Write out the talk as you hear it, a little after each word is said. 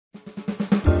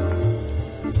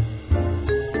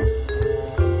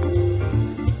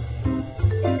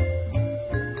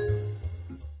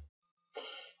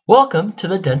Welcome to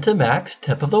the DentiMax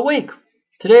Tip of the Week.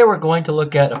 Today we're going to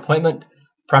look at appointment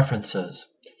preferences.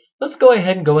 Let's go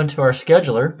ahead and go into our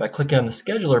scheduler by clicking on the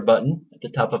scheduler button at the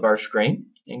top of our screen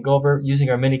and go over using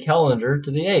our mini calendar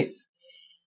to the 8th.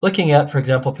 Looking at, for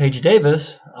example, Paige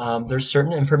Davis, there's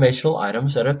certain informational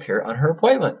items that appear on her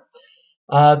appointment.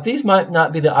 These might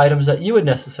not be the items that you would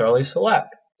necessarily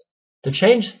select. To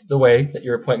change the way that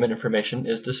your appointment information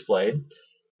is displayed,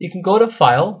 you can go to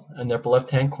File in the upper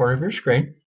left-hand corner of your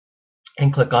screen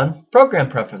and click on Program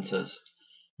Preferences.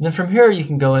 And then from here you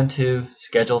can go into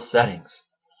Schedule Settings.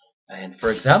 And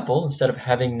for example, instead of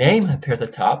having name appear at the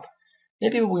top,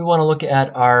 maybe we want to look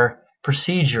at our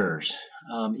procedures.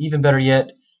 Even better yet,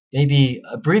 maybe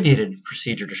abbreviated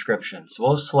procedure descriptions. So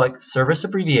we'll select Service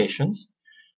Abbreviations.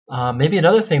 Maybe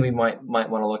another thing we might want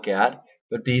to look at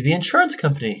would be the insurance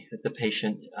company that the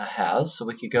patient has. So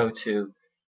we could go to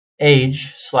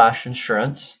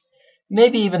age/insurance.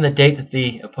 Maybe even the date that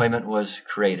the appointment was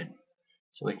created.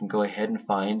 So we can go ahead and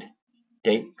find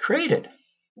date created.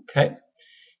 Okay.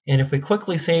 And if we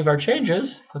quickly save our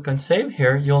changes, click on Save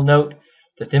here, you'll note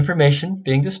that the information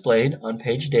being displayed on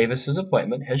Paige Davis's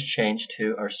appointment has changed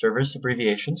to our service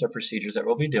abbreviations or procedures that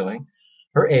we'll be doing.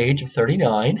 Her age of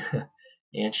 39,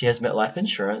 and she has MetLife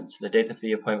insurance. The date that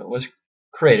the appointment was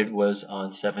created was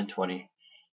on 7/20,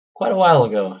 quite a while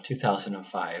ago,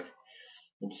 2005.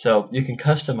 And so you can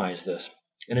customize this.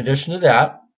 In addition to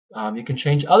that, you can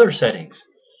change other settings.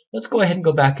 Let's go ahead and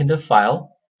go back into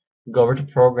File, go over to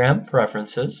Program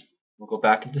Preferences. We'll go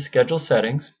back into Schedule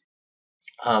Settings.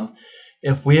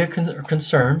 If we are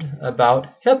concerned about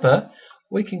HIPAA,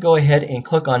 we can go ahead and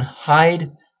click on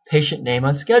Hide Patient Name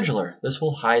on Scheduler. This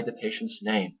will hide the patient's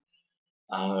name.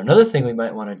 Another thing we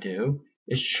might want to do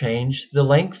is change the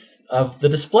length of the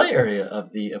display area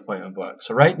of the appointment book.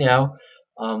 So right now,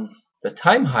 the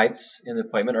time heights in the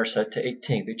appointment are set to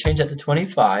 18. If we change that to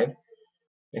 25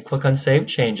 and click on Save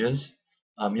Changes,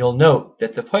 you'll note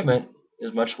that the appointment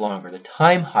is much longer. The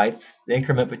time height, the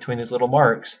increment between these little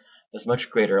marks, is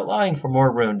much greater, allowing for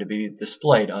more room to be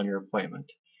displayed on your appointment.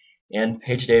 And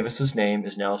Paige Davis's name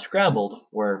is now scrambled,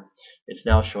 where it's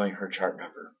now showing her chart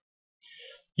number.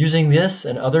 Using this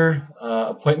and other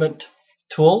appointment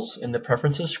tools in the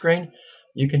Preferences screen,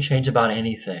 you can change about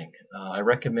anything. I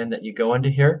recommend that you go into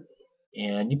here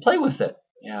and you play with it.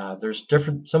 There's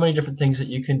so many different things that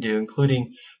you can do,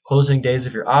 including closing days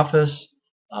of your office,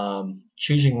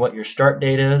 choosing what your start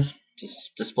date is, just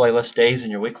display less days in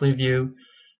your weekly view,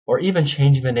 or even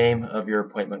changing the name of your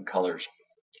appointment colors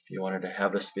if you wanted to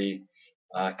have this be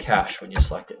cash when you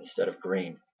select it instead of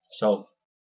green. So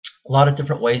a lot of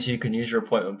different ways you can use your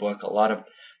appointment book, a lot of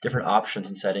different options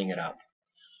in setting it up.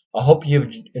 I hope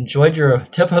you've enjoyed your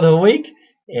tip of the week,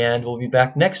 and we'll be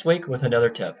back next week with another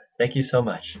tip. Thank you so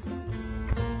much.